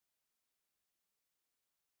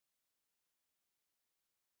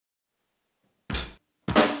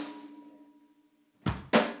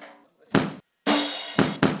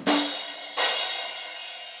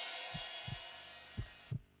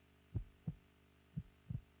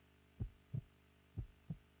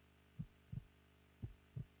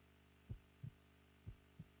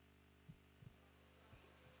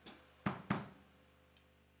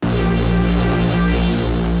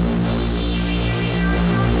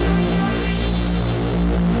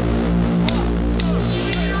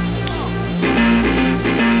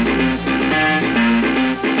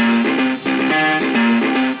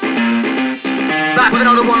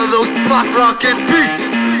block rockin' beats.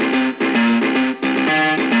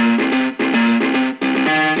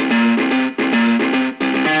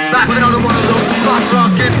 Back with another one of those block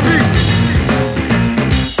rockin' beats.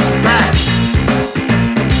 Back.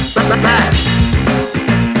 Back, back.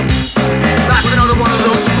 Back with another one of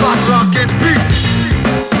those block rockin' beats.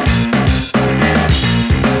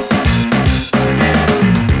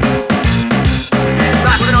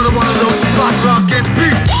 Back with another one of those block rockin'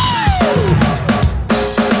 beats.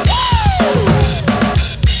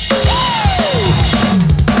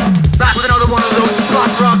 Back with another one of those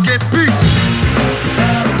block rockin' beats.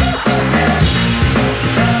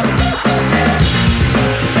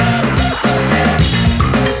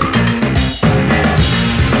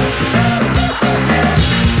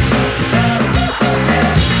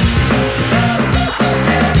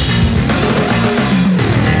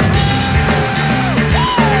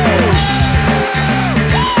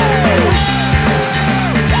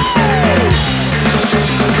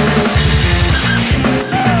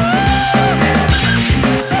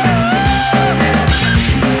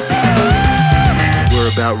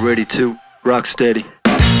 About ready to rock steady.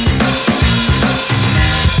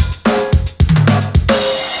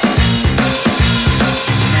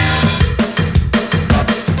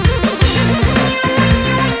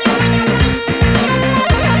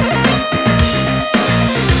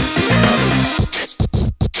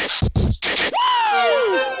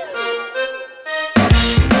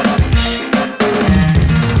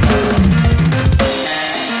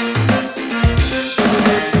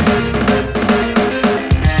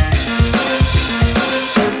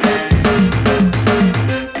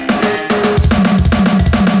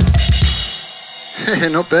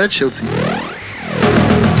 Not bad, Chilty.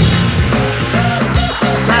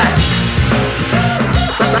 Back.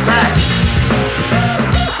 Back, back.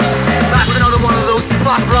 Back with another one of those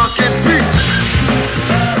block rockin' beats.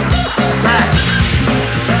 Back.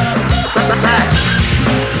 Back, back, back.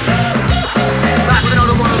 Back with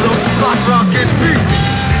another one of those block rockin' beats.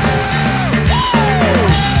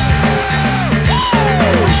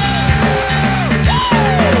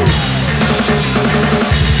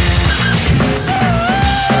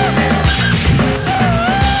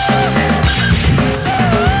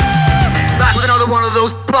 One of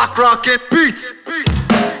those block rocket beats.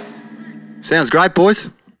 Sounds great, boys.